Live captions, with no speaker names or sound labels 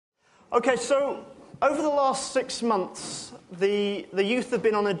Okay, so over the last 6 months, the youth have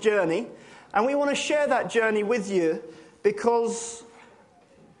been on a journey, and we want to share that journey with you because,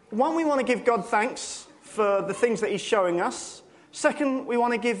 one, we want to give God thanks for the things that he's showing us. Second, we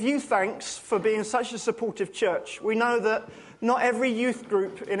want to give you thanks for being such a supportive church. We know that not every youth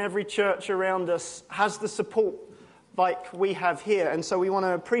group in every church around us has the support like we have here, and so we want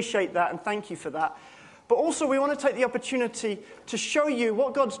to appreciate that and thank you for that. But also we want to take the opportunity to show you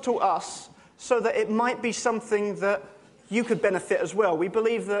what God's taught us so that it might be something that you could benefit as well. We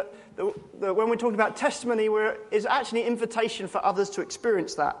believe that when we're talking about testimony, is actually an invitation for others to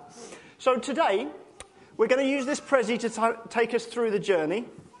experience that. So today, we're going to use this Prezi to take us through the journey,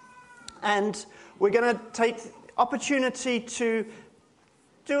 and we're going to take opportunity to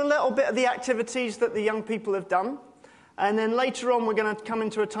do a little bit of the activities that the young people have done, and then later on we're going to come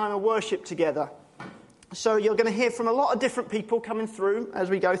into a time of worship together. So you're going to hear from a lot of different people coming through as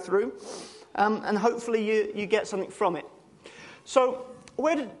we go through, and hopefully you get something from it. So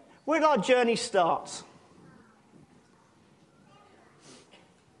where did our journey start?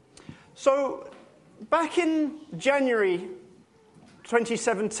 So back in January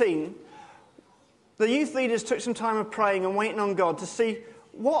 2017, the youth leaders took some time of praying and waiting on God to see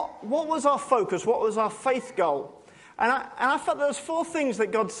what was our focus, what was our faith goal. And I felt there was 4 things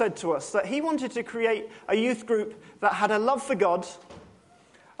that God said to us, that he wanted to create a youth group that had a love for God,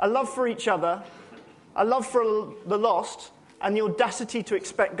 a love for each other, a love for the lost, and the audacity to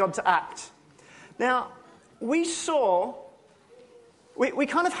expect God to act. Now, we kind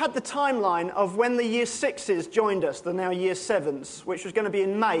of had the timeline of when the year 6s joined us, the now year 7s, which was going to be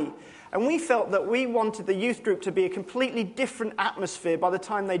in May. And we felt that we wanted the youth group to be a completely different atmosphere by the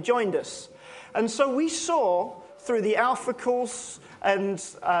time they joined us. And so we saw, through the Alpha course and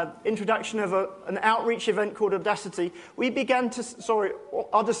introduction of an outreach event called Odyssey, we began to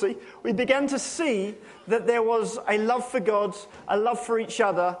see that there was a love for God, a love for each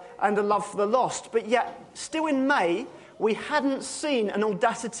other, and a love for the lost. But yet, still in May, we hadn't seen an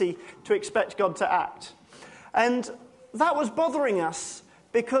audacity to expect God to act. And that was bothering us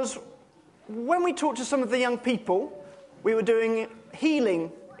because when we talked to some of the young people, we were doing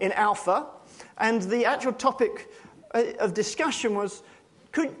healing in Alpha, and the actual topic of discussion was,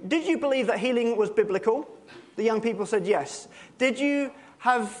 did you believe that healing was biblical? The young people said yes. Did you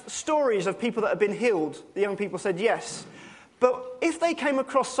have stories of people that had been healed? The young people said yes. But if they came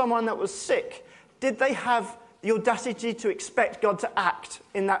across someone that was sick, did they have the audacity to expect God to act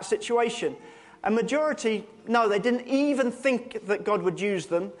in that situation? A majority, no, they didn't even think that God would use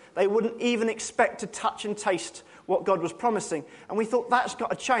them. They wouldn't even expect to touch and taste what God was promising. And we thought, that's got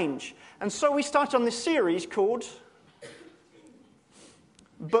to change. And so we started on this series called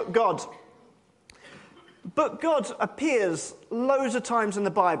But God. But God appears loads of times in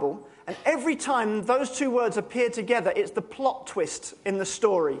the Bible, and every time those 2 words appear together, it's the plot twist in the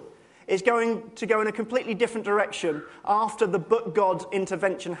story. It's going to go in a completely different direction after the but God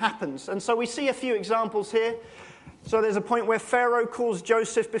intervention happens. And so we see a few examples here. So there's a point where Pharaoh calls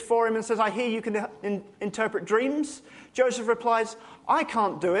Joseph before him and says, I hear you can interpret dreams. Joseph replies, I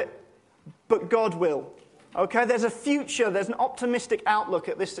can't do it, but God will. Okay, there's a future, there's an optimistic outlook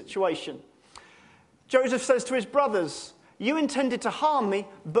at this situation. Joseph says to his brothers, you intended to harm me,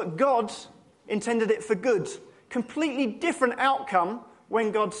 but God intended it for good. Completely different outcome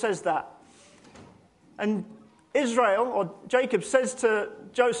when God says that. And Israel, or Jacob, says to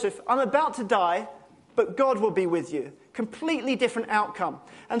Joseph, I'm about to die, but God will be with you. Completely different outcome.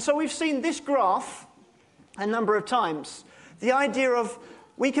 And so we've seen this graph a number of times. The idea of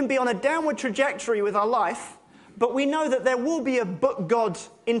we can be on a downward trajectory with our life, but we know that there will be a but God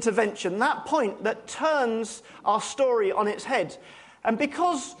intervention, that point that turns our story on its head. And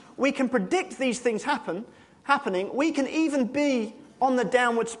because we can predict these things happening, we can even be on the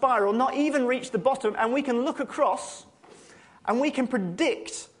downward spiral, not even reach the bottom, and we can look across and we can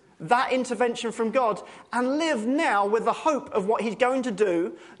predict that intervention from God and live now with the hope of what he's going to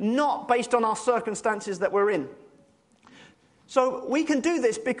do, not based on our circumstances that we're in. So we can do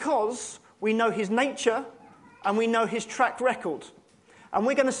this because we know his nature and we know his track record. And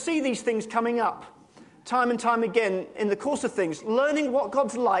we're going to see these things coming up time and time again in the course of things, learning what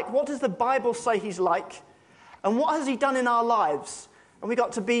God's like, what does the Bible say he's like, and what has he done in our lives. And we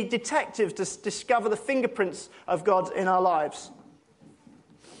got to be detectives to discover the fingerprints of God in our lives.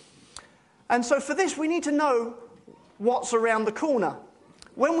 And so for this, we need to know what's around the corner.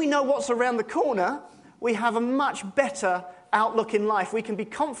 When we know what's around the corner, we have a much better outlook in life. We can be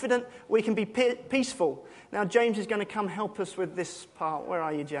confident, we can be peaceful. Now, James is going to come help us with this part. Where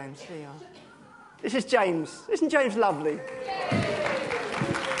are you, James? Here you are. This is James. Isn't James lovely?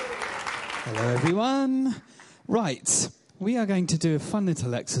 Hello, everyone. Right, we are going to do a fun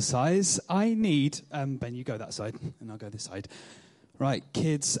little exercise. I need, Ben, you go that side, and I'll go this side. Right,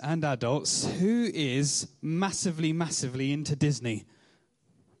 kids and adults, who is massively, massively into Disney?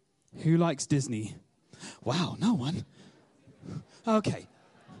 Who likes Disney? Wow, no one. Okay.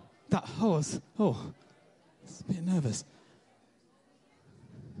 It's a bit nervous.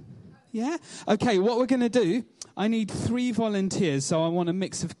 Yeah? Okay, what we're going to do, I need 3 volunteers, so I want a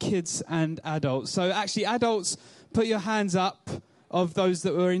mix of kids and adults. So actually, adults, put your hands up of those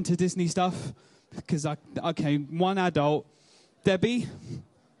that were into Disney stuff. Because, okay, 1 adult. Debbie?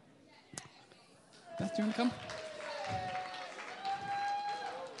 Beth, do you want to come?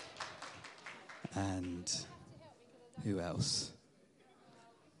 And who else?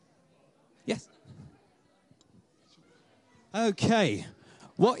 Yes. Okay.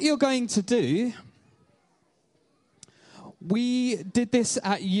 What you're going to do, we did this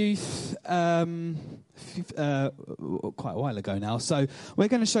at youth quite a while ago now, so we're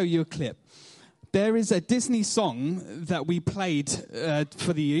going to show you a clip. There is a Disney song that we played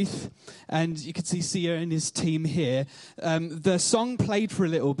for the youth, and you can see Sia and his team here. The song played for a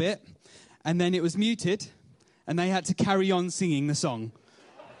little bit, and then it was muted, and they had to carry on singing the song.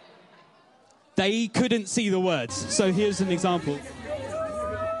 They couldn't see the words, so here's an example.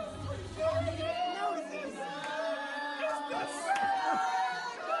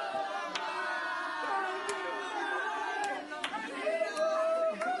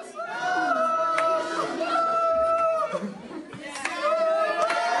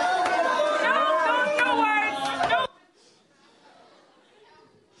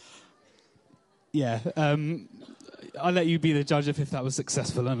 Yeah, I'll let you be the judge if that was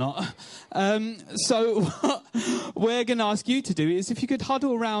successful or not. So what we're going to ask you to do is if you could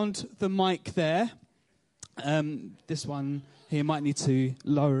huddle around the mic there. This one here might need to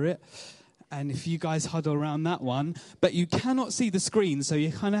lower it. And if you guys huddle around that one. But you cannot see the screen, so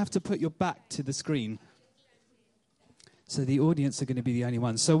you kind of have to put your back to the screen. So the audience are going to be the only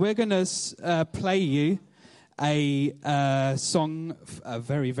ones. So we're going to play you a song, a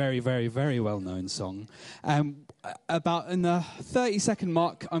very, very, very, very well-known song. About in the 30-second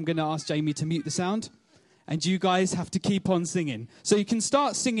mark, I'm going to ask Jamie to mute the sound, and you guys have to keep on singing. So you can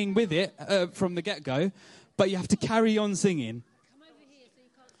start singing with it from the get-go, but you have to carry on singing.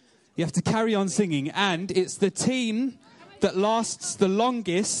 You have to carry on singing, and it's the team that lasts the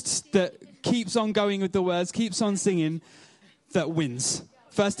longest, that keeps on going with the words, keeps on singing, that wins.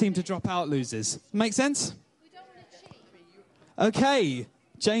 First team to drop out loses. Make sense? Okay,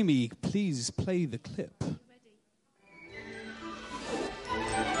 Jamie, please play the clip.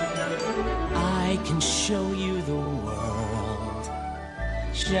 I can show you the world,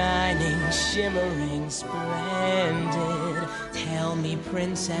 shining, shimmering, splendid. Tell me,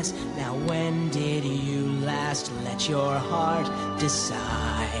 princess, now when did you last let your heart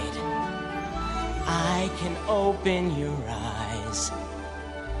decide? I can open your eyes,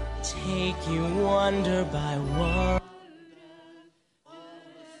 take you wonder by wonder.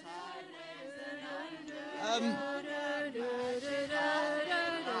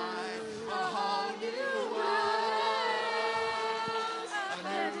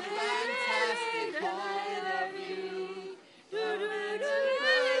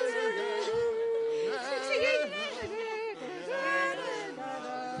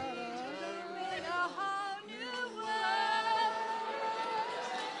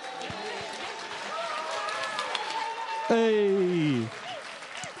 Hey.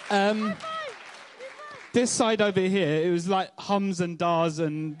 This side over here, it was like hums and dahs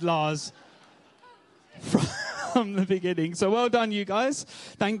and lahs from the beginning. So well done, you guys.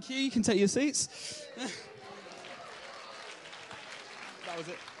 Thank you. You can take your seats. That was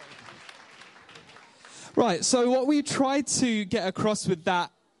it. Right, so what we tried to get across with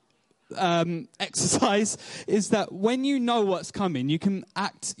that exercise is that when you know what's coming, you can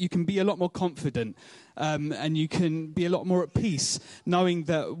be a lot more confident, and you can be a lot more at peace knowing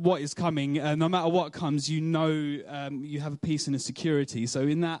that what is coming, no matter what comes, you know, you have a peace and a security. So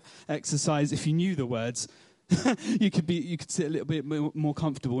in that exercise, if you knew the words, you could sit a little bit more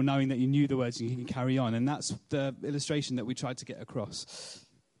comfortable knowing that you knew the words and you can carry on. And that's the illustration that we tried to get across.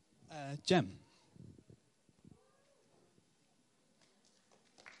 Jem.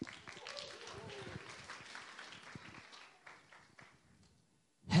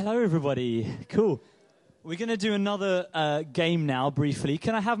 Hello, everybody. Cool. We're going to do another game now, briefly.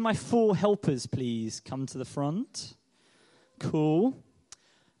 Can I have my 4 helpers, please, come to the front? Cool.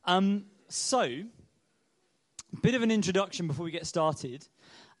 So, a bit of an introduction before we get started.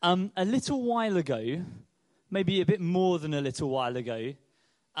 A little while ago, maybe a bit more than a little while ago,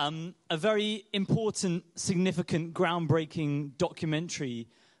 a very important, significant, groundbreaking documentary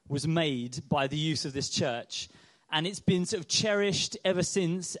was made by the youth of this church. And it's been sort of cherished ever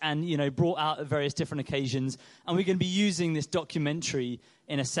since and, brought out at various different occasions. And we're going to be using this documentary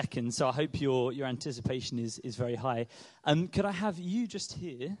in a second. So I hope your anticipation is very high. Could I have you just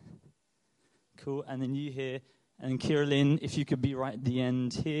here? Cool. And then you here. And then Kira-Lynn, if you could be right at the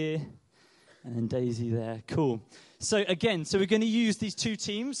end here. And then Daisy there. Cool. So again, we're going to use these two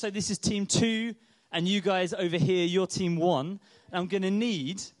teams. So this is team 2. And you guys over here, you're team 1. And I'm going to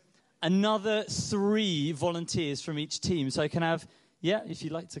need another 3 volunteers from each team. So I can have, if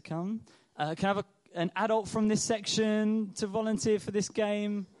you'd like to come. Can I have an adult from this section to volunteer for this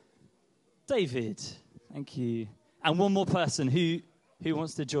game? David, thank you. And one more person who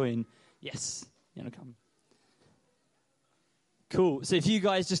wants to join. Yes, you want to come? Cool. So if you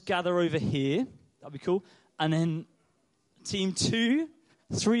guys just gather over here, that'd be cool. And then team 2,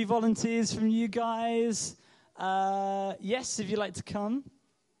 3 volunteers from you guys. Yes, if you'd like to come.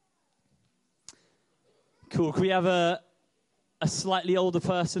 Cool. Can we have a slightly older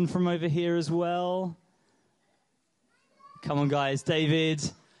person from over here as well? Come on, guys. David.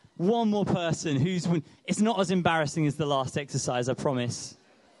 One more person it's not as embarrassing as the last exercise, I promise.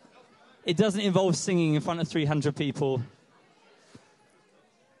 It doesn't involve singing in front of 300 people.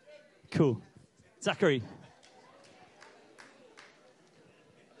 Cool. Zachary.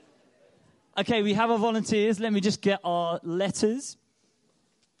 Okay, we have our volunteers. Let me just get our letters.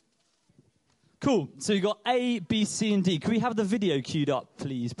 Cool. So you've got A, B, C, and D. Can we have the video queued up,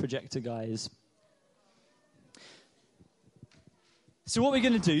 please, projector guys? So what we're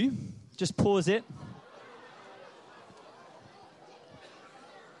going to do, just pause it.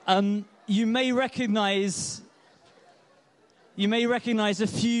 You may recognize a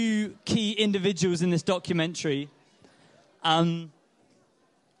few key individuals in this documentary.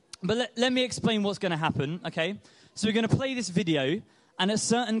 But let me explain what's going to happen, okay? So we're going to play this video, and at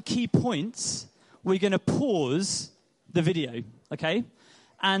certain key points, we're going to pause the video, okay?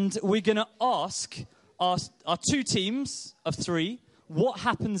 And we're going to ask our 2 teams of 3 what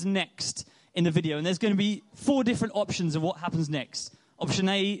happens next in the video. And there's going to be 4 different options of what happens next. Option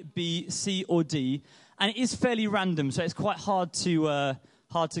A, B, C, or D. And it is fairly random, so it's quite hard to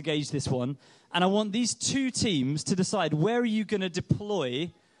gauge this one. And I want these 2 teams to decide where are you going to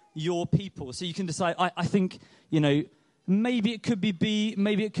deploy your people. So you can decide, I think, maybe it could be B,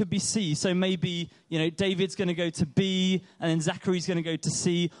 maybe it could be C. So maybe, David's going to go to B, and then Zachary's going to go to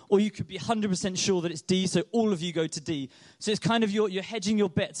C. Or you could be 100% sure that it's D, so all of you go to D. So it's kind of you're hedging your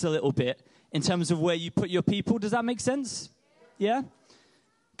bets a little bit in terms of where you put your people. Does that make sense? Yeah?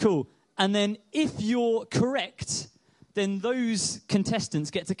 Cool. And then if you're correct, then those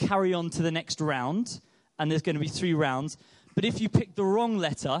contestants get to carry on to the next round. And there's going to be 3 rounds. But if you pick the wrong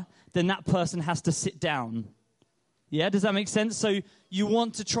letter, then that person has to sit down. Yeah, does that make sense? So you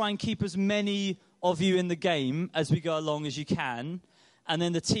want to try and keep as many of you in the game as we go along as you can. And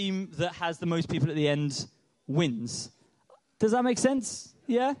then the team that has the most people at the end wins. Does that make sense?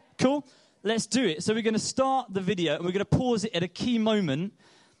 Yeah? Cool. Let's do it. So we're going to start the video and we're going to pause it at a key moment.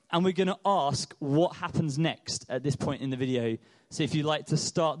 And we're going to ask what happens next at this point in the video. So if you'd like to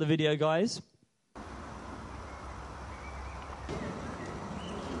start the video, guys.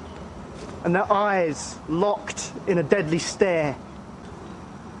 And their eyes locked in a deadly stare.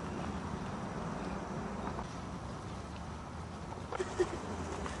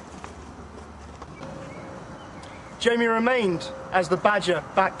 Jamie remained as the badger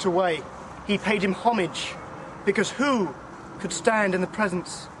backed away. He paid him homage, because who could stand in the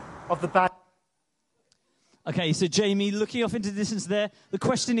presence of the badger? Okay, so Jamie, looking off into the distance there, the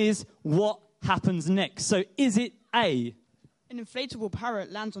question is, what happens next? So is it A? An inflatable parrot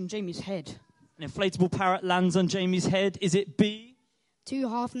lands on Jamie's head. An inflatable parrot lands on Jamie's head. Is it B? 2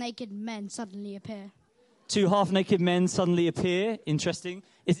 half-naked men suddenly appear. 2 half-naked men suddenly appear. Interesting.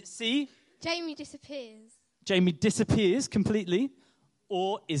 Is it C? Jamie disappears. Jamie disappears completely.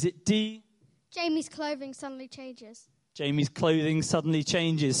 Or is it D? Jamie's clothing suddenly changes. Jamie's clothing suddenly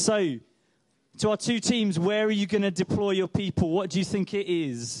changes. So, to our 2 teams, where are you going to deploy your people? What do you think it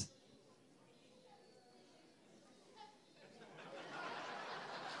is?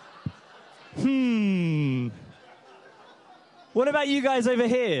 What about you guys over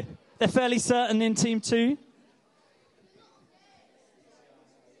here? They're fairly certain in team 2?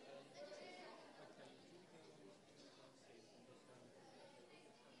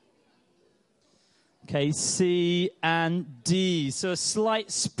 Okay, C and D. So a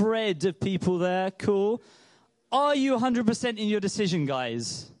slight spread of people there. Cool. Are you 100% in your decision,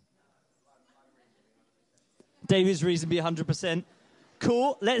 guys? David's reasonably 100%.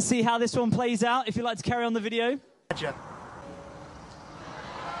 Cool. Let's see how this one plays out. If you'd like to carry on the video.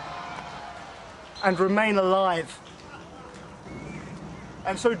 And remain alive.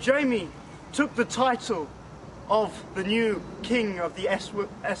 And so Jaime took the title of the new king of the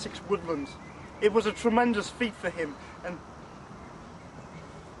Essex woodlands. It was a tremendous feat for him. And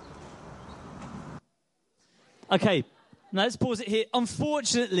okay, now let's pause it here.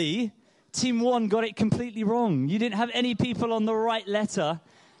 Unfortunately, Team 1 got it completely wrong. You didn't have any people on the right letter.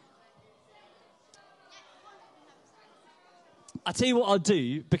 I'll tell you what I'll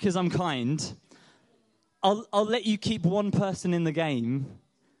do, because I'm kind. I'll let you keep one person in the game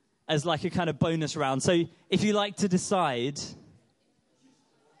as like a kind of bonus round. So if you like to decide...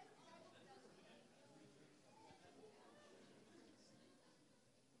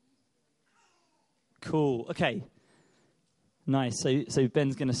 Cool. Okay. Nice. So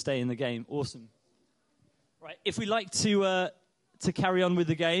Ben's going to stay in the game. Awesome. Right. If we like to carry on with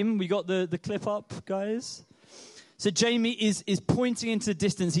the game, we got the clip up, guys. So Jaime is pointing into the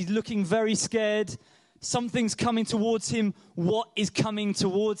distance. He's looking very scared. Something's coming towards him. What is coming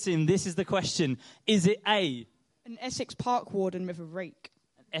towards him? This is the question. Is it A? An Essex park warden with a rake.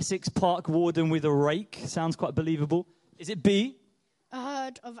 An Essex park warden with a rake. Sounds quite believable. Is it B? A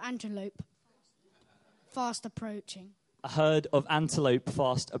herd of antelope fast approaching. A herd of antelope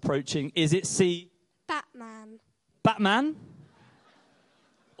fast approaching. Is it C? Batman. Batman?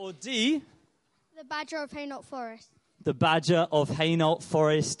 Or D? The Badger of Hainault Forest. The Badger of Hainault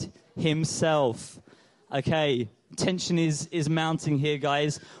Forest himself. Okay, tension is mounting here,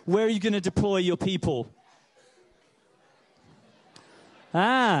 guys. Where are you going to deploy your people?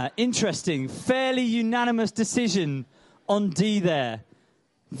 Interesting. Fairly unanimous decision on D there.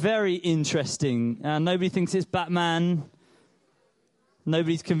 Very interesting. Nobody thinks it's Batman.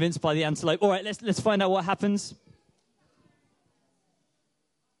 Nobody's convinced by the antelope. All right, let's find out what happens.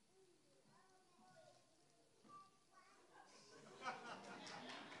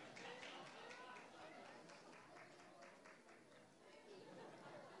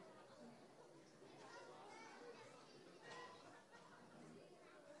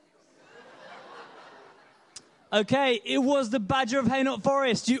 Okay, it was the Badger of Hainault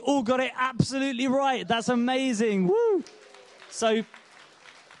Forest. You all got it absolutely right. That's amazing. Woo! So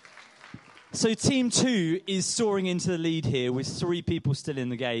Team 2 is soaring into the lead here with 3 people still in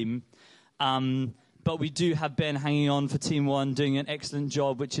the game. But we do have Ben hanging on for Team 1, doing an excellent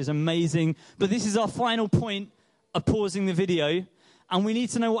job, which is amazing. But this is our final point of pausing the video. And we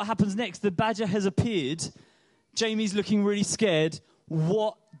need to know what happens next. The Badger has appeared. Jamie's looking really scared.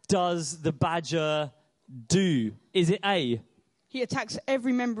 What does the Badger do? Is it A? He attacks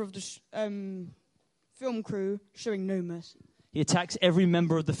every member of the film crew, showing no mercy. He attacks every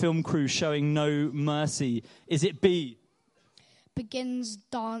member of the film crew, showing no mercy. Is it B? Begins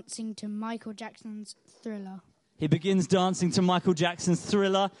dancing to Michael Jackson's Thriller. He begins dancing to Michael Jackson's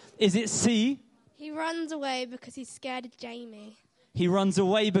Thriller. Is it C? He runs away because he's scared of Jaime. He runs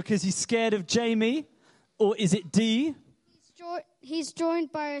away because he's scared of Jaime. Or is it D? He's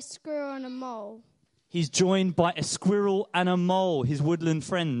joined by a squirrel and a mole. He's joined by a squirrel and a mole, his woodland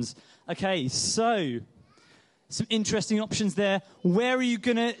friends. Okay, so some interesting options there. Where are you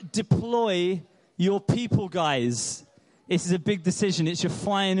going to deploy your people, guys? This is a big decision. It's your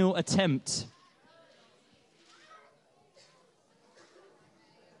final attempt.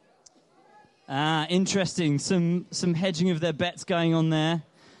 Interesting. Some hedging of their bets going on there.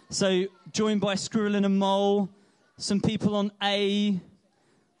 So joined by a squirrel and a mole. Some people on A,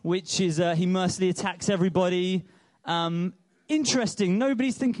 which is he mercilessly attacks everybody. Interesting.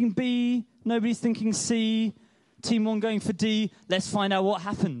 Nobody's thinking B. Nobody's thinking C. Team 1 going for D. Let's find out what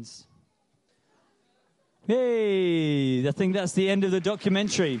happens. Hey, I think that's the end of the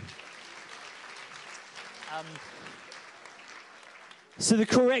documentary. So the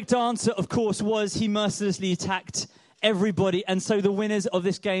correct answer, of course, was he mercilessly attacked everybody. And so the winners of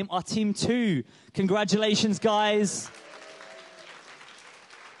this game are Team 2. Congratulations, guys.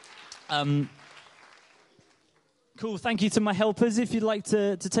 Cool. Thank you to my helpers. If you'd like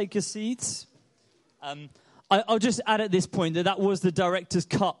to take your seats. I'll just add at this point that was the director's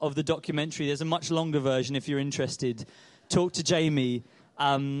cut of the documentary. There's a much longer version if you're interested. Talk to Jaime.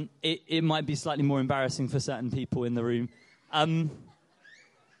 It might be slightly more embarrassing for certain people in the room.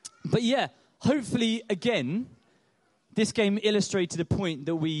 But yeah, hopefully, again, this game illustrated a point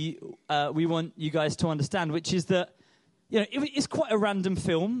that we want you guys to understand, which is that it's quite a random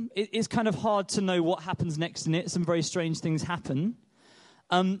film. It's kind of hard to know what happens next in it. Some very strange things happen.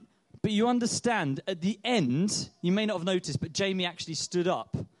 But you understand, at the end, you may not have noticed, but Jaime actually stood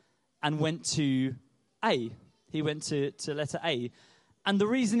up and went to A. He went to letter A. And the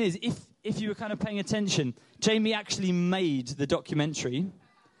reason is, if you were kind of paying attention, Jamie actually made the documentary.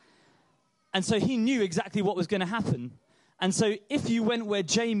 And so he knew exactly what was going to happen. And so if you went where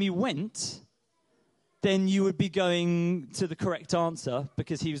Jamie went, then you would be going to the correct answer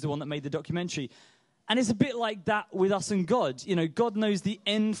because he was the one that made the documentary. And it's a bit like that with us and God. You know, God knows the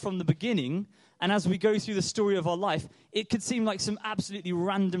end from the beginning. And as we go through the story of our life, it could seem like some absolutely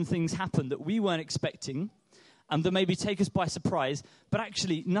random things happen that we weren't expecting and that maybe take us by surprise. But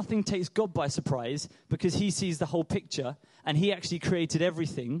actually, nothing takes God by surprise because he sees the whole picture and he actually created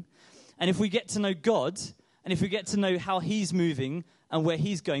everything. And if we get to know God, and if we get to know how he's moving and where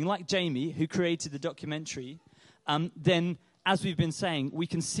he's going, like Jamie, who created the documentary, then, as we've been saying, we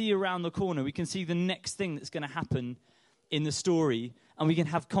can see around the corner. We can see the next thing that's going to happen in the story. And we can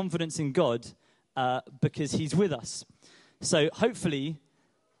have confidence in God because he's with us. So hopefully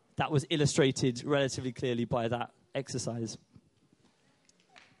that was illustrated relatively clearly by that exercise.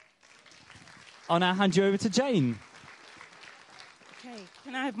 I'll now hand you over to Jane. Okay,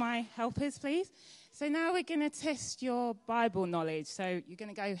 can I have my helpers, please? So now we're going to test your Bible knowledge. So you're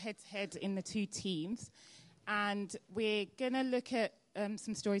going to go head-to-head in the two teams. And we're going to look at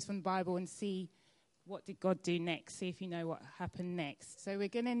some stories from the Bible and see what did God do next, see if you know what happened next. So we're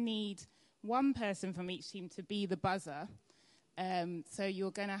going to need one person from each team to be the buzzer. So you're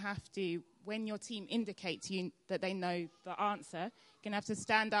going to have to, when your team indicates you that they know the answer, you're going to have to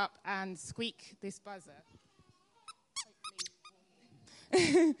stand up and squeak this buzzer.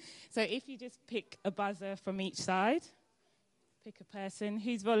 So if you just pick a buzzer from each side, pick a person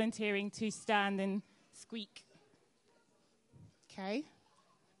who's volunteering to stand and squeak. Okay.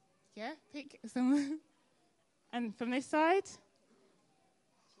 Yeah, pick someone. And from this side,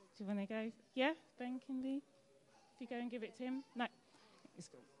 do you want to go? Yeah, Ben can be. If you go and give it to him. No, it's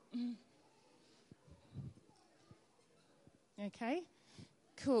cool. Okay,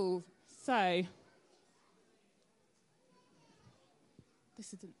 cool. So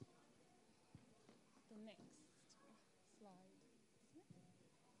this is the next slide.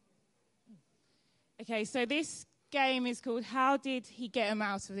 Okay, so this game is called How Did He Get Them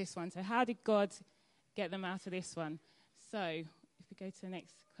Out of This One? So how did God get them out of this one? So if we go to the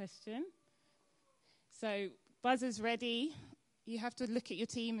next question. So buzzer's ready. You have to look at your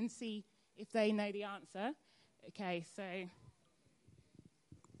team and see if they know the answer. Okay, so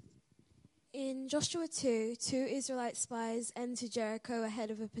in Joshua 2, 2 Israelite spies enter Jericho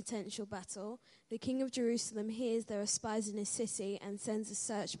ahead of a potential battle. The king of Jerusalem hears there are spies in his city and sends a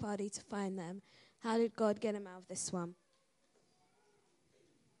search party to find them. How did God get him out of this one?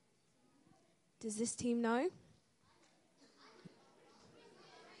 Does this team know?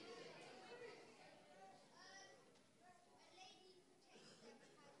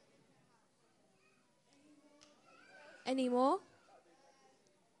 Any more?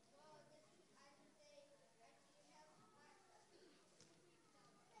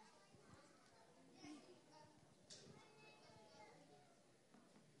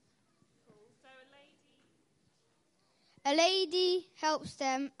 A lady helps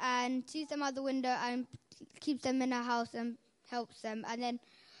them and sees them out the window and keeps them in her house and helps them. And then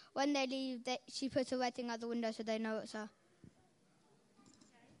when they leave, she puts a red thing out the window so they know it's her.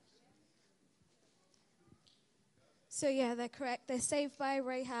 So yeah, they're correct. They're saved by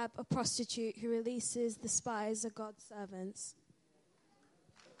Rahab, a prostitute who releases the spies, are God's servants.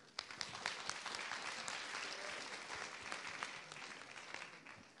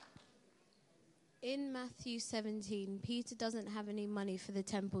 In Matthew 17, Peter doesn't have any money for the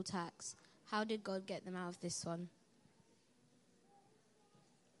temple tax. How did God get them out of this one?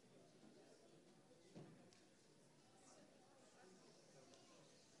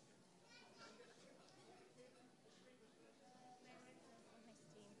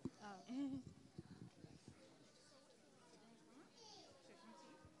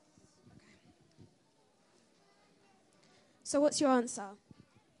 So what's your answer?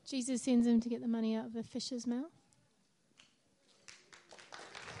 Jesus sends him to get the money out of a fish's mouth.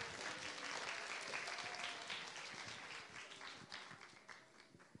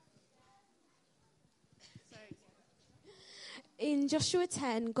 In Joshua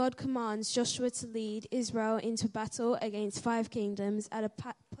 10, God commands Joshua to lead Israel into battle against 5 kingdoms at a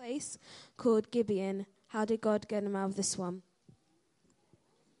place called Gibeon. How did God get him out of this one?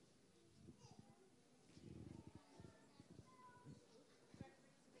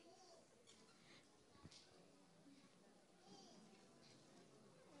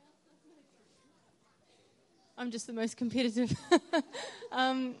 I'm just the most competitive.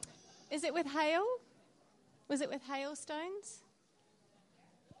 Is it with hail? Was it with hailstones?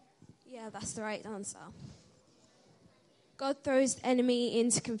 Yeah, that's the right answer. God throws the enemy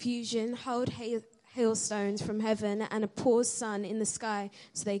into confusion, hurled hailstones from heaven, and a paused sun in the sky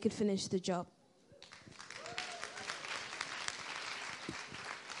so they could finish the job.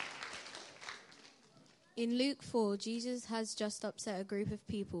 In Luke 4, Jesus has just upset a group of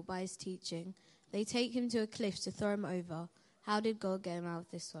people by his teaching. They take him to a cliff to throw him over. How did God get him out of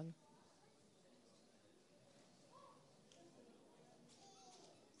this one?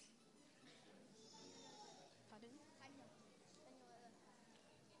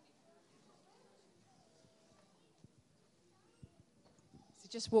 So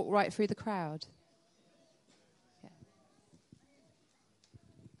just walk right through the crowd.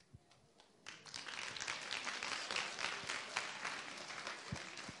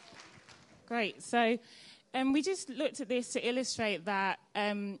 Great. So we just looked at this to illustrate that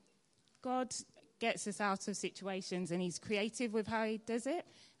God gets us out of situations and he's creative with how he does it.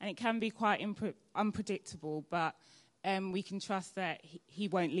 And it can be quite unpredictable, but we can trust that he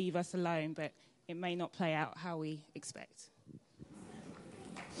won't leave us alone, but it may not play out how we expect.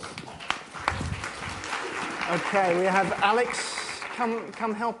 Okay, we have Alex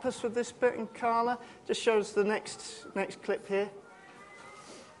come help us with this bit, and Carla. Just show us the next clip here.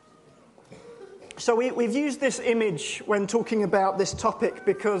 So we've used this image when talking about this topic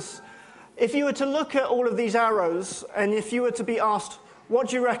because if you were to look at all of these arrows and if you were to be asked, what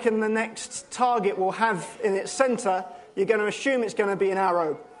do you reckon the next target will have in its centre, you're going to assume it's going to be an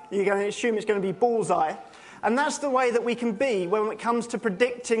arrow. You're going to assume it's going to be bullseye. And that's the way that we can be when it comes to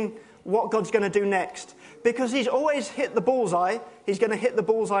predicting what God's going to do next. Because he's always hit the bullseye, he's going to hit the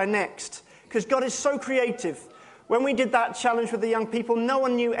bullseye next. Because God is so creative. When we did that challenge with the young people, no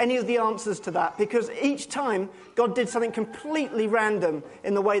one knew any of the answers to that because each time God did something completely random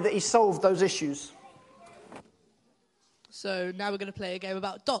in the way that he solved those issues. So now we're going to play a game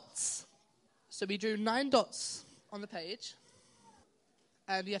about dots. So we drew 9 dots on the page.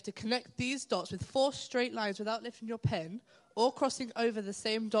 And you have to connect these dots with 4 straight lines without lifting your pen or crossing over the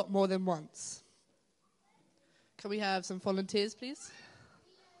same dot more than once. Can we have some volunteers, please?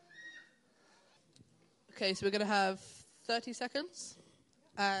 Okay, so we're going to have 30 seconds,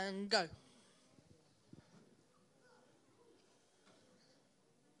 and go.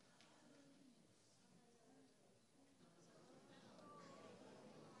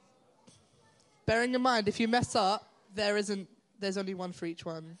 Bearing in mind, if you mess up, there's only one for each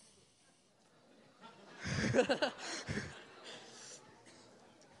one.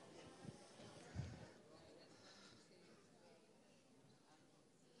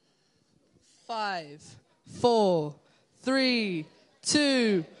 Five, 4, 3,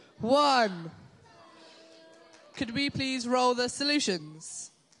 2, 1. Could we please roll the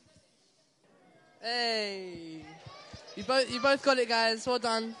solutions? Hey, you both got it, guys. Well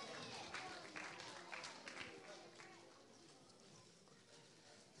done.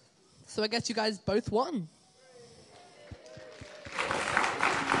 So I guess you guys both won.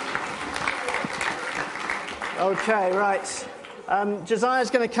 Okay, right. Josiah's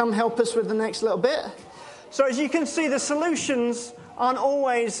going to come help us with the next little bit. So as you can see, the solutions aren't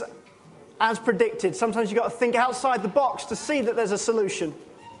always as predicted. Sometimes you've got to think outside the box to see that there's a solution.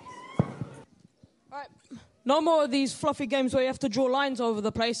 Right. No more of these fluffy games where you have to draw lines over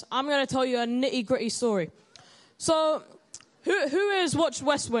the place. I'm going to tell you a nitty-gritty story. So, who has watched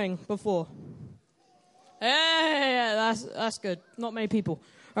West Wing before? Yeah, that's good. Not many people.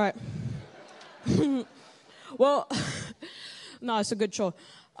 All right. Well, no, it's a good show.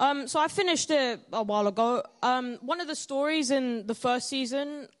 So I finished it a while ago. One of the stories in the first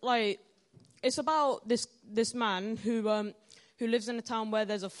season, it's about this man who lives in a town where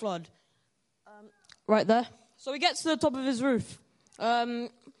there's a flood. Right there. So he gets to the top of his roof.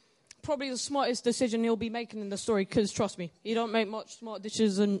 Probably the smartest decision he'll be making in the story, because trust me, you don't make much smart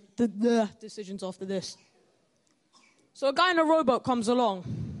decisions after this. So a guy in a rowboat comes along.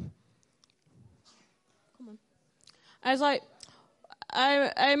 Come on. And it's like,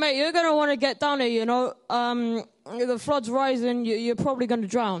 hey mate, you're going to want to get down here, you know. The flood's rising, you're probably going to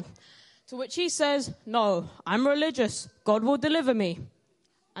drown. To which he says, no, I'm religious. God will deliver me.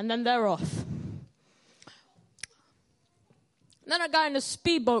 And then they're off. Then a guy in a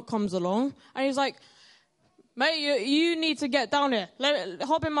speedboat comes along, and he's like, mate, you need to get down here.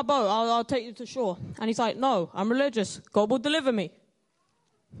 Hop in my boat, I'll take you to shore. And he's like, no, I'm religious. God will deliver me.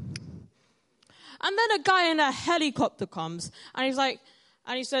 And then a guy in a helicopter comes, and he's like,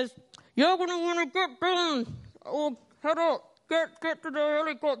 and he says, you're going to want to get down, or head up, get to the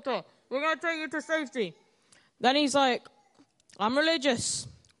helicopter. We're going to take you to safety. Then he's like, I'm religious.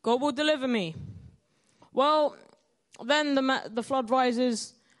 God will deliver me. Well, then the flood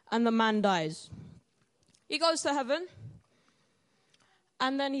rises, and the man dies. He goes to heaven,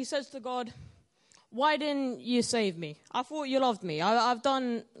 And then he says to God, why didn't you save me? I thought you loved me. I've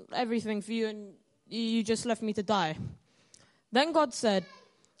done everything for you and you just left me to die. Then God said,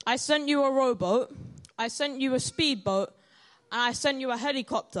 I sent you a rowboat, I sent you a speedboat, and I sent you a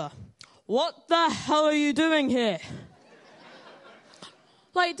helicopter. What the hell are you doing here?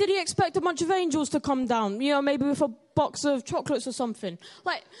 Like, did he expect a bunch of angels to come down? You know, maybe with a box of chocolates or something?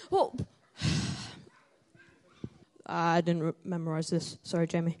 Like, well... I didn't memorize this. Sorry,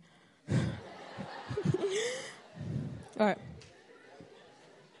 Jamie. All right.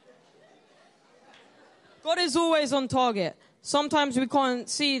 God is always on target. Sometimes we can't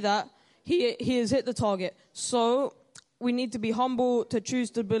see that he has hit the target. So we need to be humble to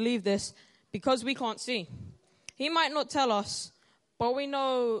choose to believe this because we can't see. He might not tell us, but we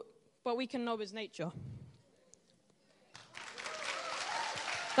can know his nature.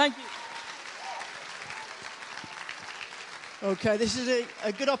 Thank you. Okay, this is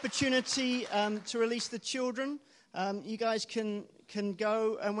a good opportunity to release the children. You guys can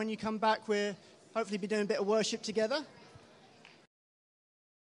go, and when you come back, we'll hopefully be doing a bit of worship together.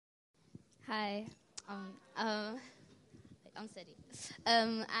 Hi, I'm Sadie.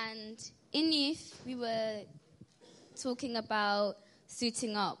 And in youth, we were talking about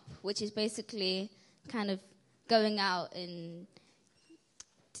suiting up, which is basically kind of going out and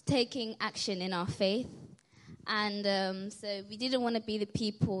taking action in our faith. And so we didn't want to be the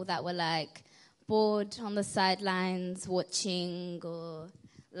people that were like bored on the sidelines watching, or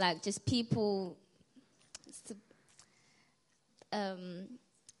like just people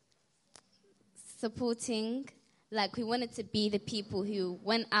supporting. Like, we wanted to be the people who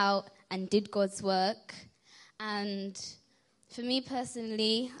went out and did God's work. And for me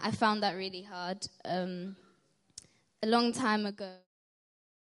personally, I found that really hard. A long time ago,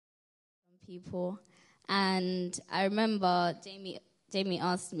 people. And I remember Jamie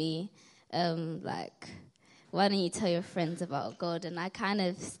asked me, like, why don't you tell your friends about God? And I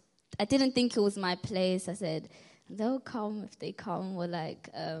didn't think it was my place. I said, they'll come if they come. Or like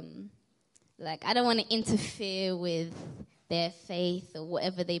I don't want to interfere with their faith or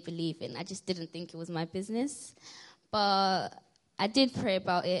whatever they believe in. I just didn't think it was my business. But I did pray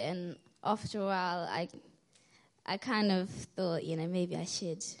about it, and after a while, I kind of thought, maybe I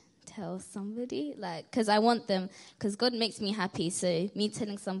should tell somebody, because I want them, because God makes me happy, so me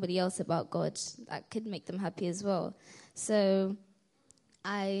telling somebody else about God, that could make them happy as well. So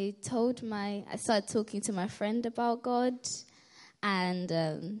I started talking to my friend about God,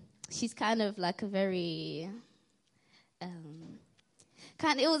 and she's kind of like a very,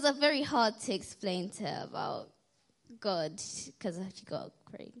 it was a very hard to explain to her about God, because she got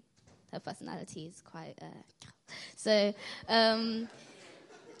great, her personality is quite, So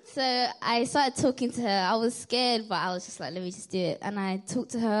I started talking to her. I was scared, but I was just like, let me just do it. And I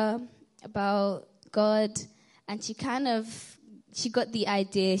talked to her about God, and she got the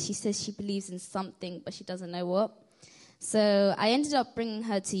idea. She says she believes in something, but she doesn't know what. So I ended up bringing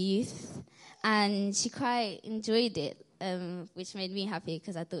her to youth, and she quite enjoyed it, which made me happy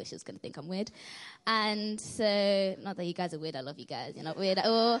because I thought she was going to think I'm weird. And so, not that you guys are weird, I love you guys, you're not weird at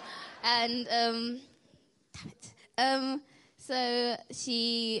all. And, damn it. So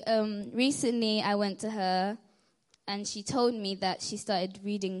she, recently I went to her and she told me that she started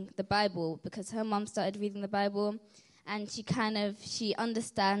reading the Bible because her mom started reading the Bible, and she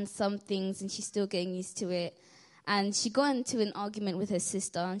understands some things and she's still getting used to it. And she got into an argument with her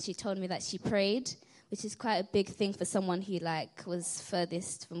sister, and she told me that she prayed, which is quite a big thing for someone who was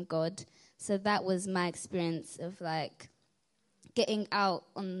furthest from God. So that was my experience of getting out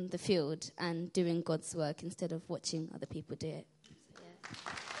on the field and doing God's work instead of watching other people do it. So,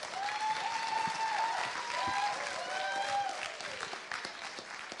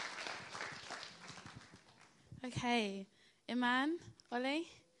 yeah. Okay. Iman, Ollie?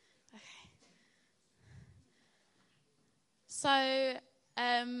 Okay. So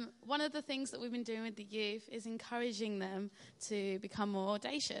one of the things that we've been doing with the youth is encouraging them to become more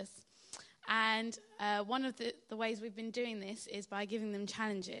audacious. And one of the ways we've been doing this is by giving them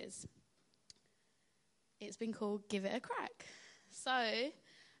challenges. It's been called Give It a Crack. So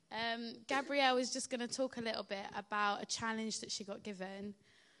Gabrielle is just going to talk a little bit about a challenge that she got given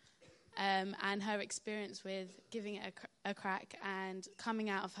and her experience with giving it a crack and coming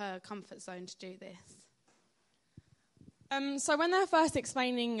out of her comfort zone to do this. So when they were first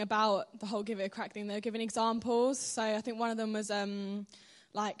explaining about the whole Give It a Crack thing, they were giving examples. So I think one of them was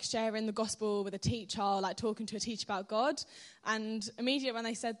sharing the gospel with a teacher, talking to a teacher about God. And immediately when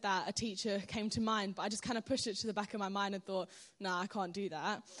they said that, a teacher came to mind, but I just kind of pushed it to the back of my mind and thought, no, I can't do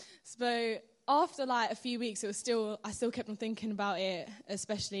that. So after like a few weeks, I still kept on thinking about it,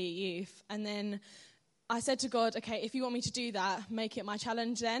 especially at youth. And then I said to God, okay, if you want me to do that, make it my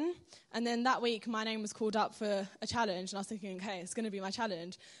challenge then. And then that week, my name was called up for a challenge, and I was thinking, okay, it's going to be my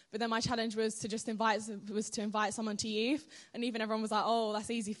challenge. But then my challenge was to invite someone to youth, and even everyone was like, oh, that's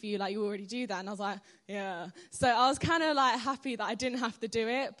easy for you, like you already do that. And I was like, yeah. So I was kind of like happy that I didn't have to do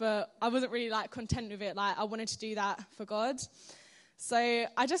it, but I wasn't really like content with it. Like I wanted to do that for God. So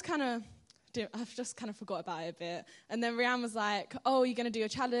I've just kind of forgot about it a bit. And then Rianne was like, oh, you're going to do a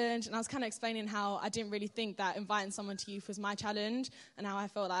challenge? And I was kind of explaining how I didn't really think that inviting someone to youth was my challenge, and how I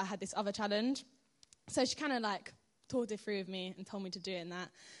felt like I had this other challenge. So she kind of like talked it through with me and told me to do it in that.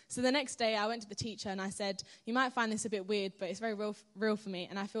 So the next day I went to the teacher and I said, you might find this a bit weird, but it's very real for me.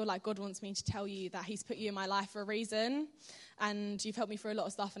 And I feel like God wants me to tell you that he's put you in my life for a reason. And you've helped me through a lot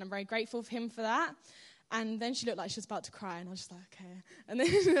of stuff, and I'm very grateful for him for that. And then she looked like she was about to cry, and I was just like, okay. And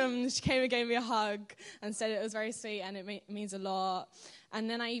then she came and gave me a hug and said it was very sweet and it means a lot. And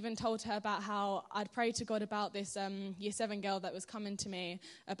then I even told her about how I'd prayed to God about this year 7 girl that was coming to me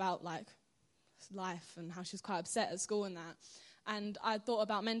about like life and how she was quite upset at school and that. And I thought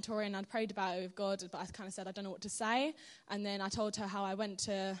about mentoring, I'd prayed about it with God, but I kind of said, I don't know what to say. And then I told her how I went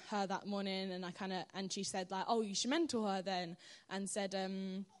to her that morning, and she said like, oh, you should mentor her then. And said,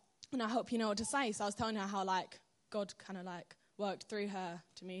 and I hope you know what to say. So I was telling her how like God kind of like worked through her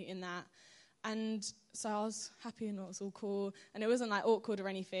to me in that. And so I was happy and it was all cool. And it wasn't like awkward or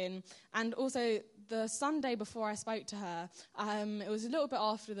anything. And also the Sunday before I spoke to her, it was a little bit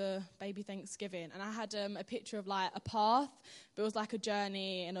after the baby Thanksgiving. And I had a picture of like a path, but it was like a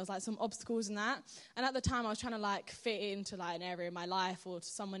journey and there was like some obstacles and that. And at the time I was trying to like fit it into like an area of my life or to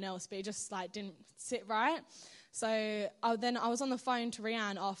someone else, but it just like didn't sit right. So I was on the phone to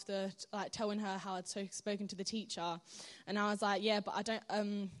Rianne after like telling her how I'd spoken to the teacher, and I was like, yeah, but I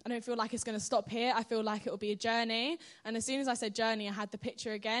don't feel like it's going to stop here. I feel like it will be a journey. And as soon as I said journey, I had the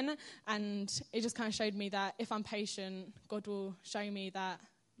picture again, and it just kind of showed me that if I'm patient, God will show me that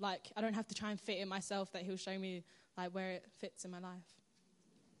like I don't have to try and fit it myself. That He'll show me like where it fits in my life.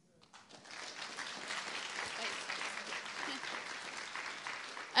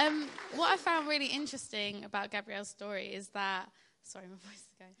 What I found really interesting about Gabrielle's story is that, sorry, my voice is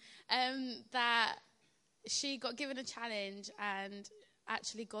going, that she got given a challenge and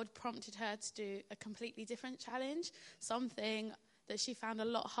actually God prompted her to do a completely different challenge, something that she found a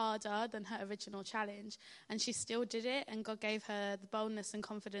lot harder than her original challenge, and she still did it, and God gave her the boldness and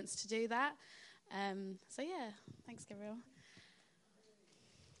confidence to do that. So yeah, thanks, Gabrielle.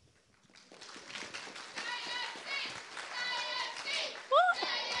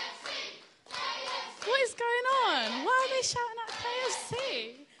 What is going on? Why are they shouting at KFC?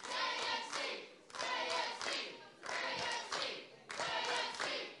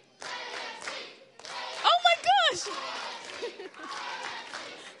 Oh my gosh!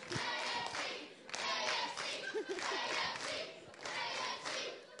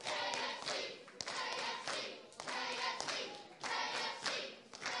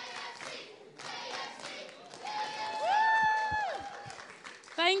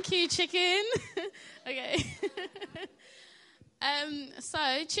 Thank you, chicken. Okay. So,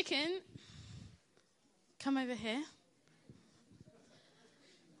 chicken, come over here.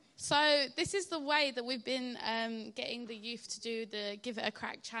 So, this is the way that we've been getting the youth to do the Give It a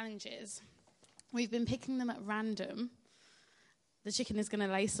Crack challenges. We've been picking them at random. The chicken is going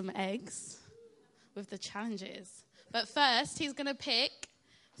to lay some eggs with the challenges. But first, he's going to pick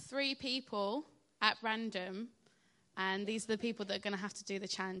 3 people at random. And these are the people that are going to have to do the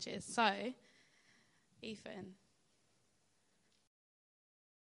challenges. So, Ethan.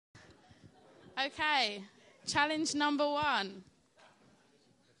 Okay, challenge number 1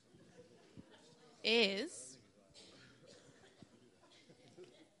 is...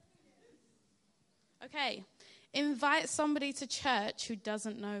 Okay, invite somebody to church who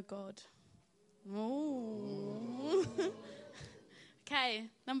doesn't know God. Ooh. Okay,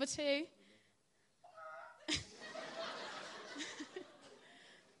 number 2.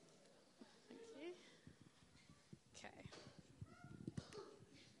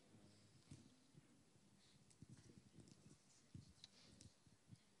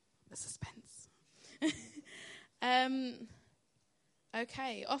 The suspense.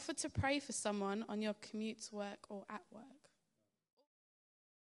 Okay, offer to pray for someone on your commute to work or at work.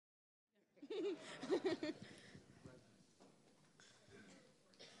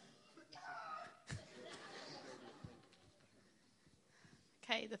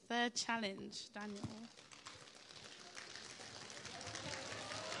 Okay, the 3rd challenge, Daniel.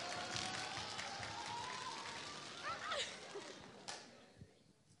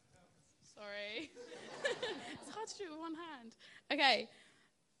 Sorry. Okay.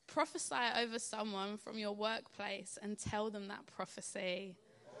 Prophesy over someone from your workplace and tell them that prophecy.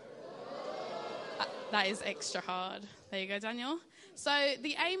 That is extra hard. There you go, Daniel. So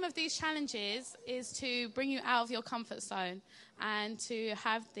the aim of these challenges is to bring you out of your comfort zone and to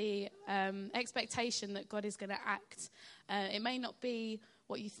have the expectation that God is going to act. It may not be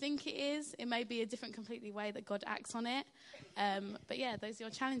what you think it is. It may be a different completely way that God acts on it. But yeah, those are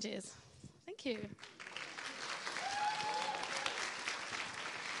your challenges. Thank you.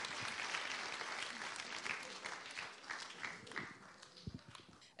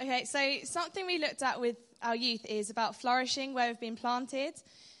 Okay, so something we looked at with our youth is about flourishing where we've been planted.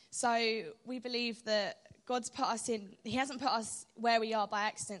 So we believe that God's put us in, he hasn't put us where we are by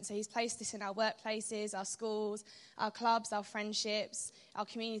accident. So he's placed us in our workplaces, our schools, our clubs, our friendships, our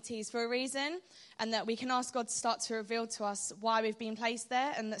communities for a reason. And that we can ask God to start to reveal to us why we've been placed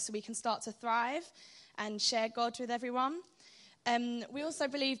there, and that so we can start to thrive and share God with everyone. We also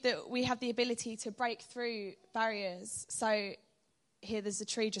believe that we have the ability to break through barriers. So here there's a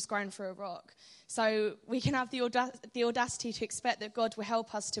tree just growing through a rock. So we can have the audacity to expect that God will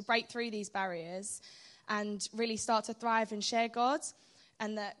help us to break through these barriers and really start to thrive and share God,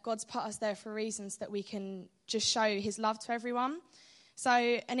 and that God's put us there for reasons that we can just show his love to everyone. So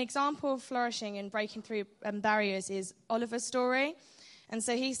an example of flourishing and breaking through barriers is Oliver's story. And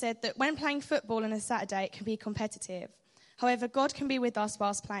so he said that when playing football on a Saturday, it can be competitive. However, God can be with us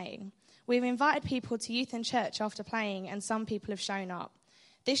whilst playing. We've invited people to youth and church after playing, and some people have shown up.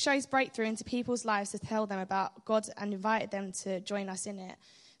 This shows breakthrough into people's lives to tell them about God and invited them to join us in it.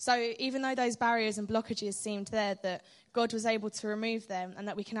 So even though those barriers and blockages seemed there, that God was able to remove them, and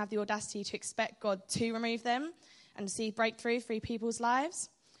that we can have the audacity to expect God to remove them and see breakthrough through people's lives.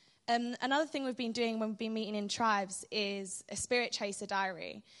 Another thing we've been doing when we've been meeting in tribes is a Spirit Chaser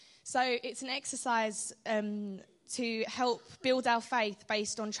diary. So it's an exercise to help build our faith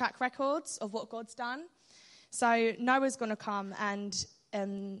based on track records of what God's done. So Noah's going to come and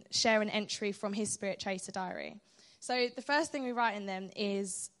share an entry from his Spirit Chaser diary. So the first thing we write in them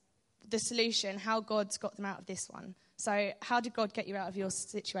is the solution, how God's got them out of this one. So how did God get you out of your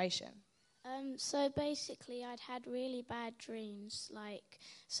situation? So basically I'd had really bad dreams,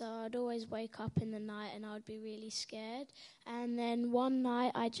 so I'd always wake up in the night and I'd be really scared. And then one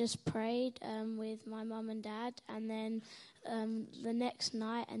night I just prayed with my mum and dad, and then the next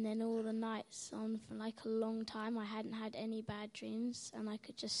night and then all the nights on for a long time I hadn't had any bad dreams and I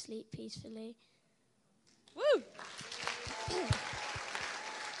could just sleep peacefully. Woo!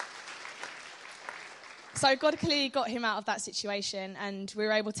 So God clearly got him out of that situation, and we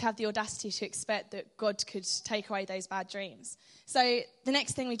were able to have the audacity to expect that God could take away those bad dreams. So the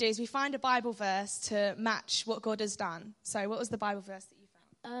next thing we do is we find a Bible verse to match what God has done. So what was the Bible verse that you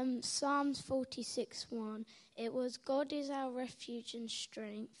found? Psalms 46:1. It was, God is our refuge and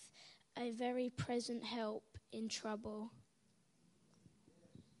strength, a very present help in trouble.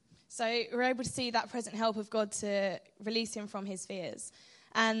 So we're able to see that present help of God to release him from his fears.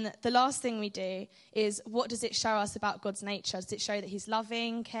 And the last thing we do is, what does it show us about God's nature? Does it show that he's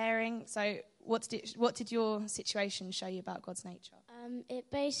loving, caring? So what did your situation show you about God's nature?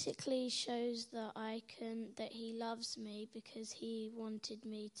 It basically shows that he loves me because he wanted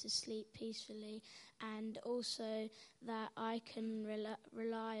me to sleep peacefully, and also that I can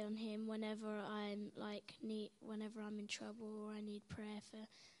rely on him whenever I'm whenever I'm in trouble or I need prayer for.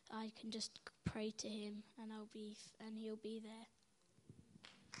 I can just pray to him and he'll be there.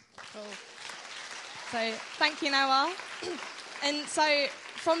 Cool. So thank you, Noel. And so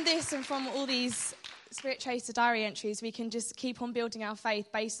from this and from all these Spirit Chaser diary entries, we can just keep on building our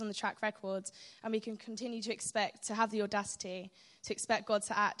faith based on the track records, and we can continue to have the audacity to expect God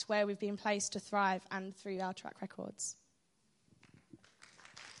to act where we've been placed to thrive and through our track records.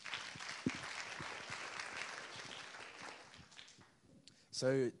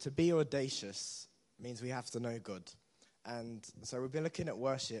 So to be audacious means we have to know God. And so we've been looking at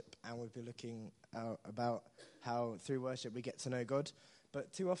worship, and we've been looking about how through worship we get to know God.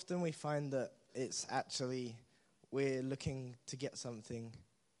 But too often we find that it's actually we're looking to get something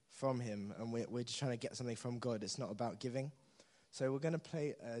from him, and we're just trying to get something from God. It's not about giving. So we're going to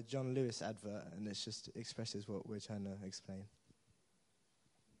play a John Lewis advert, and it just expresses what we're trying to explain.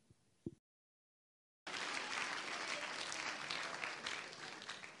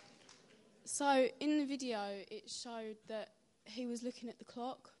 So in the video, it showed that he was looking at the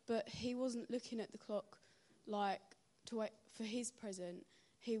clock, but he wasn't looking at the clock to wait for his present.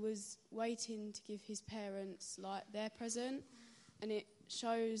 He was waiting to give his parents their present, and it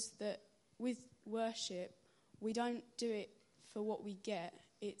shows that with worship, we don't do it for what we get;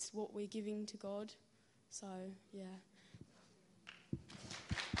 it's what we're giving to God. So yeah.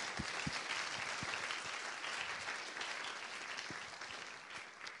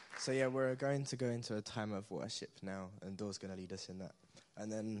 So yeah, we're going to go into a time of worship now, and Dawn's going to lead us in that.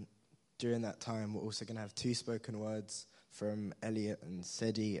 And then during that time, we're also going to have 2 spoken words from Elliot and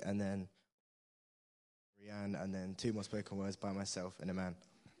Sedi, and then Rianne, and then 2 more spoken words by myself and Iman.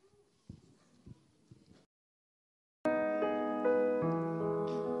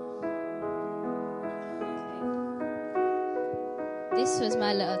 This was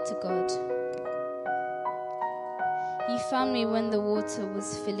my letter to God. You found me when the water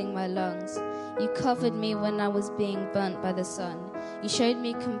was filling my lungs. You covered me when I was being burnt by the sun. You showed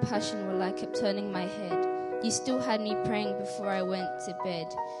me compassion while I kept turning my head. You still had me praying before I went to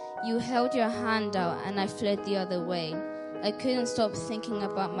bed. You held your hand out and I fled the other way. I couldn't stop thinking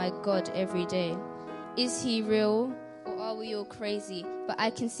about my God every day. Is he real or are we all crazy? But I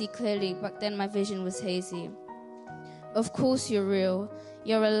can see clearly, back then my vision was hazy. Of course you're real,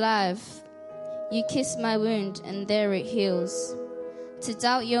 you're alive. You kissed my wound and there it heals. To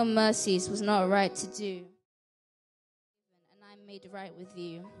doubt your mercies was not right to do. And I made right with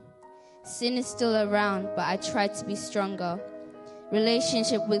you. Sin is still around, but I try to be stronger.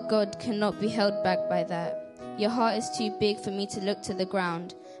 Relationship with God cannot be held back by that. Your heart is too big for me to look to the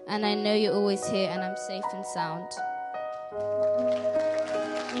ground. And I know you're always here and I'm safe and sound.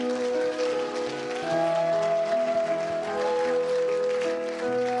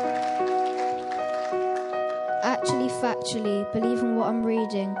 Actually, factually, believing what I'm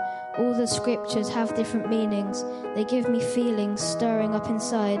reading, all the scriptures have different meanings. They give me feelings stirring up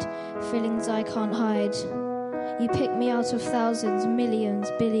inside, feelings I can't hide. You pick me out of thousands, millions,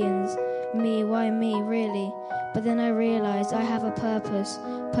 billions. Me, why me, really? But then I realized I have a purpose.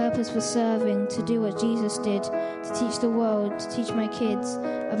 Purpose for serving, to do what Jesus did, to teach the world, to teach my kids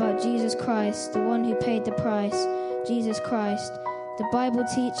about Jesus Christ, the one who paid the price, Jesus Christ. The Bible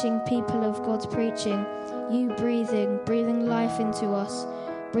teaching, people of God's preaching, you breathing life into us,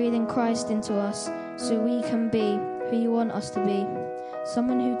 breathing Christ into us, so we can be who you want us to be.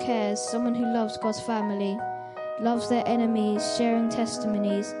 Someone who cares, someone who loves God's family, loves their enemies, sharing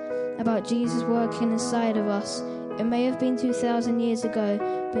testimonies about Jesus working inside of us. It may have been 2,000 years ago,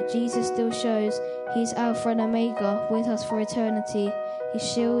 but Jesus still shows he's Alpha and Omega with us for eternity. He's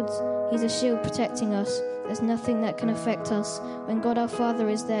a shield protecting us. There's nothing that can affect us. When God our Father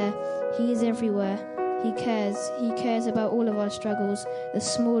is there, he is everywhere. He cares about all of our struggles, the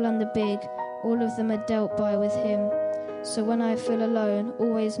small and the big. All of them are dealt by with him. So when I feel alone,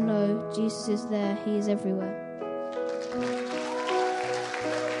 always know Jesus is there. He is everywhere.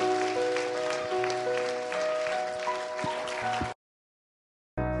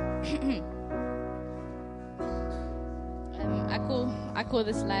 I call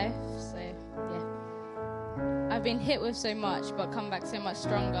this life, so yeah. I've been hit with so much, but come back so much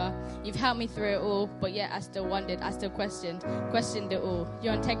stronger. You've helped me through it all, but yet I still wondered, I still questioned it all.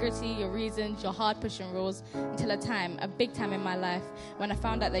 Your integrity, your reasons, your hard-pushing rules, until a big time in my life, when I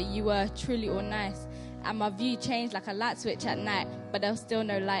found out that you were truly all nice. And my view changed like a light switch at night, but there was still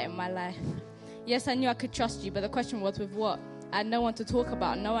no light in my life. Yes, I knew I could trust you, but the question was with what? I had no one to talk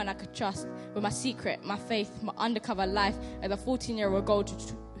about, no one I could trust. With my secret, my faith, my undercover life as a 14-year-old girl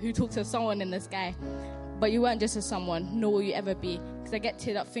who talked to someone in the sky. But you weren't just a someone, nor will you ever be. Because I get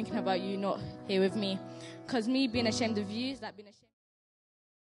teared up thinking about you not here with me. Because me being ashamed of you is like being ashamed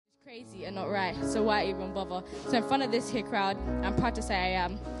of crazy and not right. So why even bother? So in front of this here crowd, I'm proud to say I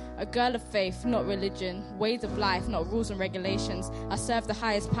am a girl of faith, not religion. Ways of life, not rules and regulations. I serve the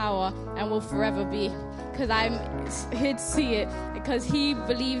highest power and will forever be. Because I'm here to see it. Because he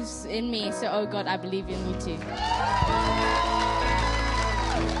believes in me. So, oh God, I believe in you too.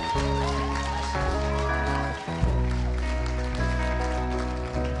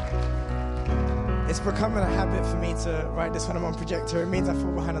 It's becoming a habit for me to write this when I'm on projector. It means I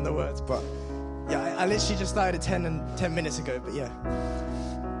fall behind on the words, but yeah, I literally just started at 10 minutes ago, but yeah.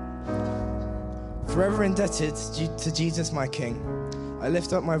 Forever indebted to Jesus, my King. I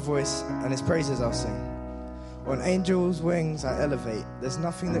lift up my voice and his praises I'll sing. On angels' wings I elevate. There's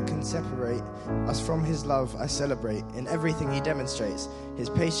nothing that can separate us from his love I celebrate. In everything he demonstrates his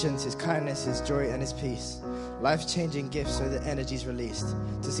patience, his kindness, his joy and his peace. Life-changing gifts so that energy's released.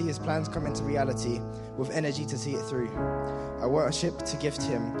 To see his plans come into reality with energy to see it through. I worship to gift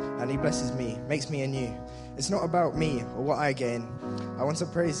him and he blesses me, makes me anew. It's not about me or what I gain. I want to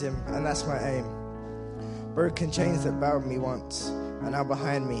praise him and that's my aim. Broken chains that bound me once are now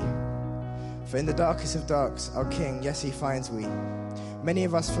behind me. For in the darkest of darks, our King, yes, he finds we. Many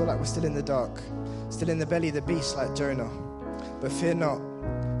of us feel like we're still in the dark, still in the belly of the beast like Jonah. But fear not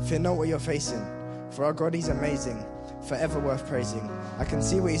what you're facing, for our God, he's amazing. forever worth praising. I can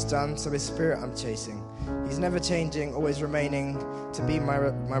see what he's done, so his spirit I'm chasing. He's never changing, always remaining to be my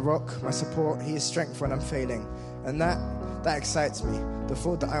rock, my support. He is strength when I'm failing. And that excites me. The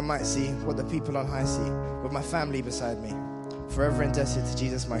thought that I might see what the people on high see, with my family beside me. Forever indebted to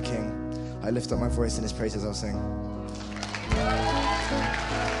Jesus, my King. I lift up my voice in his praises I'll sing.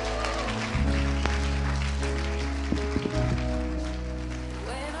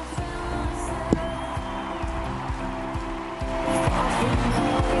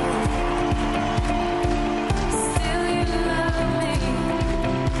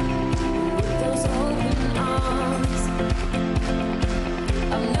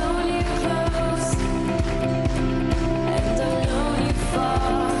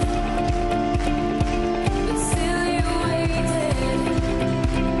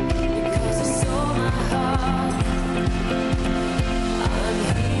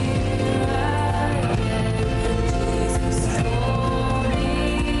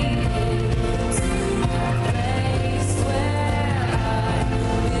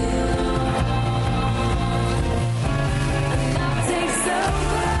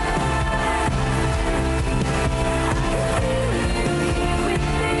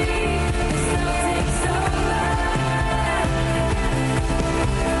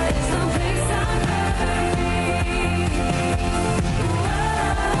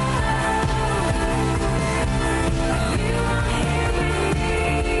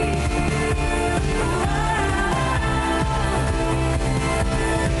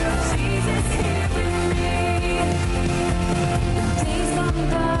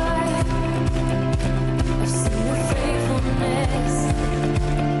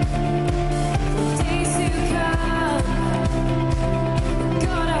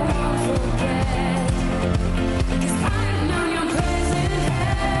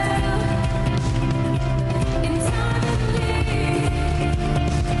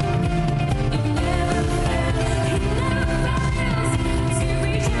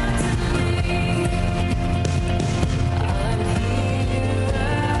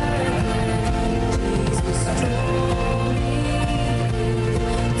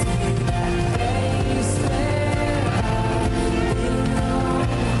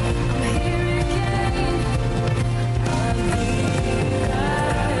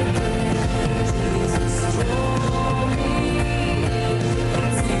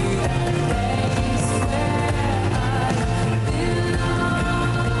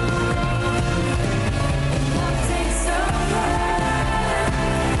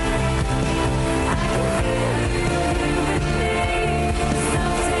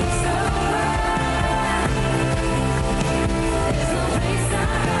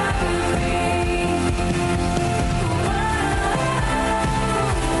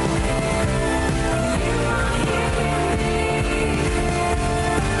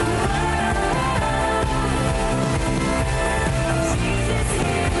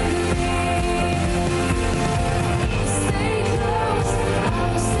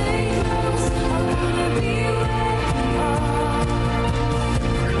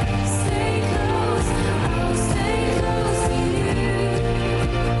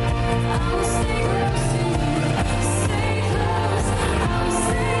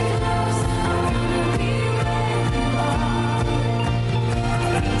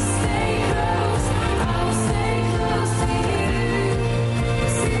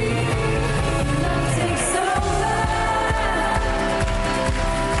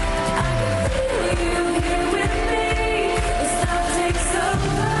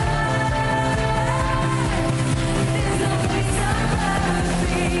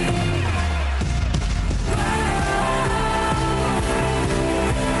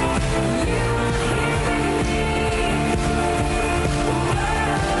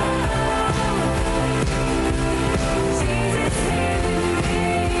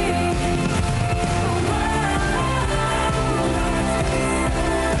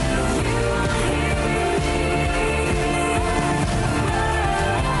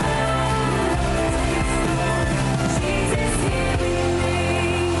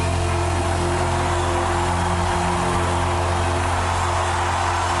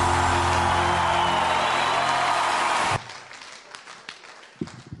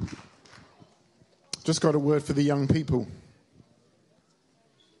 Just got a word for the young people.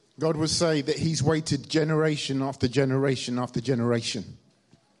 God will say that he's waited generation after generation after generation.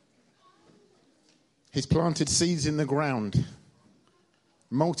 He's planted seeds in the ground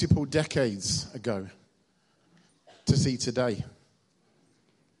multiple decades ago to see today.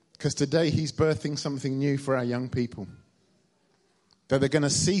 Because today he's birthing something new for our young people. That they're going to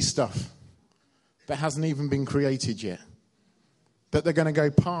see stuff that hasn't even been created yet. That they're going to go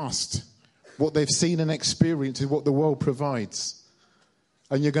past what they've seen and experienced with what the world provides.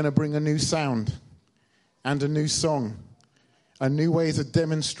 And you're going to bring a new sound and a new song, and new ways of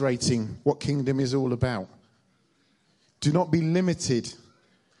demonstrating what kingdom is all about. Do not be limited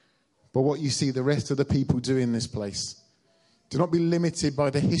by what you see the rest of the people do in this place. Do not be limited by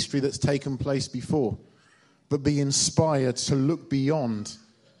the history that's taken place before, but be inspired to look beyond,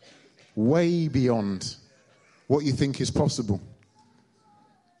 way beyond what you think is possible.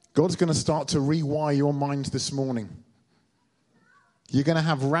 God's going to start to rewire your mind this morning. You're going to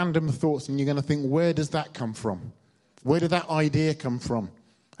have random thoughts and you're going to think, where does that come from? Where did that idea come from?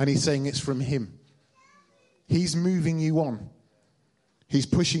 And he's saying it's from him. He's moving you on. He's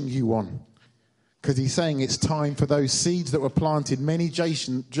pushing you on. Because he's saying it's time for those seeds that were planted many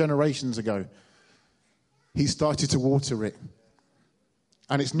generations ago. He started to water it.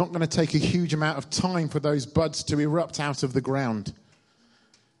 And it's not going to take a huge amount of time for those buds to erupt out of the ground.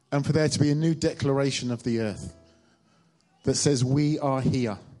 And for there to be a new declaration of the earth that says, we are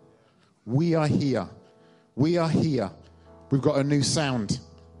here. We are here. We are here. We've got a new sound.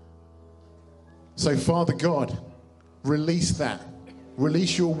 So, Father God, release that.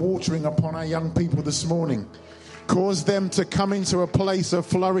 Release your watering upon our young people this morning. Cause them to come into a place of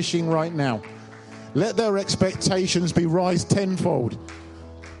flourishing right now. Let their expectations be raised tenfold.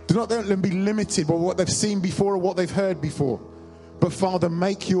 Do not let them be limited by what they've seen before or what they've heard before. But, Father,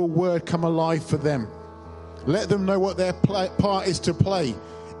 make your word come alive for them. Let them know what their part is to play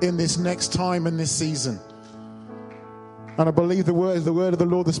in this next time and this season. And I believe the word of the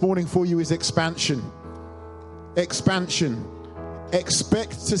Lord this morning for you is expansion. Expansion.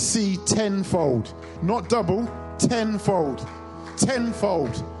 Expect to see tenfold. Not double, tenfold.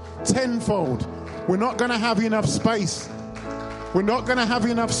 Tenfold. Tenfold. We're not going to have enough space. We're not going to have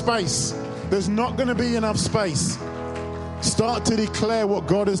enough space. There's not going to be enough space. Start to declare what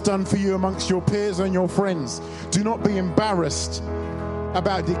God has done for you amongst your peers and your friends. Do not be embarrassed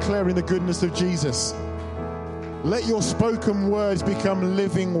about declaring the goodness of Jesus. Let your spoken words become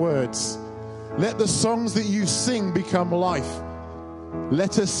living words. Let the songs that you sing become life.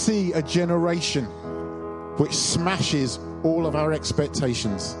 Let us see a generation which smashes all of our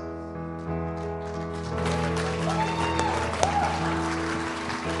expectations.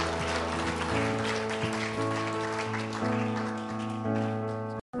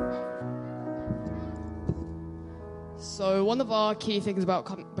 So one of our key things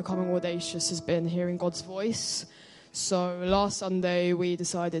about becoming audacious has been hearing God's voice. So last Sunday we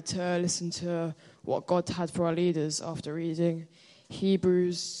decided to listen to what God had for our leaders after reading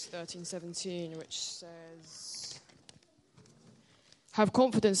Hebrews 13:17, which says, "Have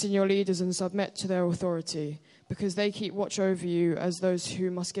confidence in your leaders and submit to their authority, because they keep watch over you as those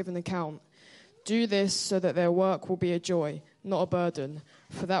who must give an account. Do this so that their work will be a joy, not a burden,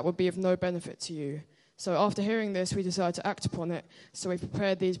 for that would be of no benefit to you." So after hearing this, we decided to act upon it. So we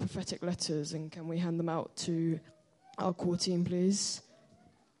prepared these prophetic letters, and can we hand them out to our core team, please?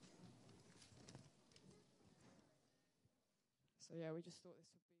 So yeah, we just thought this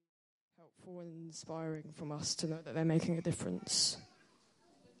would be helpful and inspiring from us to know that they're making a difference.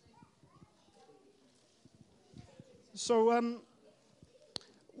 So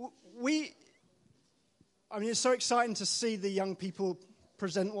it's so exciting to see the young people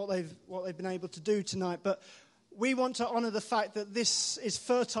present what they've been able to do tonight, but we want to honour the fact that this is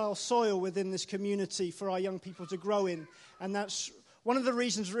fertile soil within this community for our young people to grow in, and that's one of the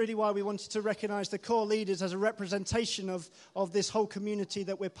reasons really why we wanted to recognise the core leaders as a representation of this whole community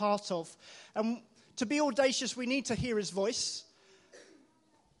that we're part of. And to be audacious, we need to hear his voice,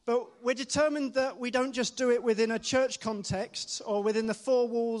 but we're determined that we don't just do it within a church context or within the four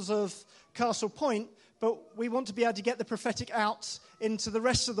walls of Castle Point, but we want to be able to get the prophetic out into the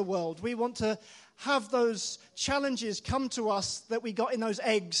rest of the world. We want to have those challenges come to us that we got in those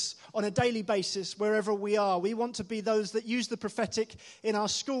eggs on a daily basis wherever we are. We want to be those that use the prophetic in our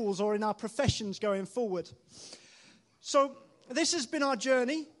schools or in our professions going forward. So this has been our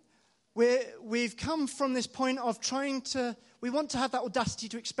journey. We've come from this point of we want to have that audacity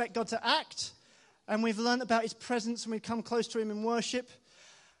to expect God to act, and we've learned about his presence and we've come close to him in worship.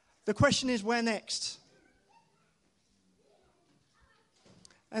 The question is, where next?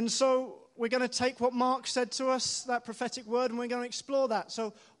 And so we're going to take what Mark said to us, that prophetic word, and we're going to explore that.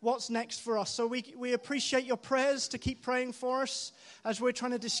 So what's next for us? So we appreciate your prayers to keep praying for us as we're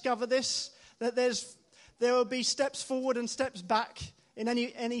trying to discover this, that there will be steps forward and steps back in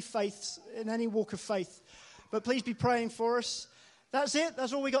any faith, in any walk of faith. But please be praying for us. That's it.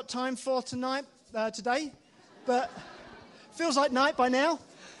 That's all we got time for today. But feels like night by now.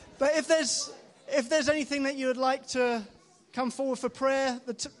 But if If there's anything that you would like to come forward for prayer,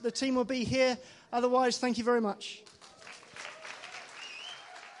 the team will be here. Otherwise, thank you very much.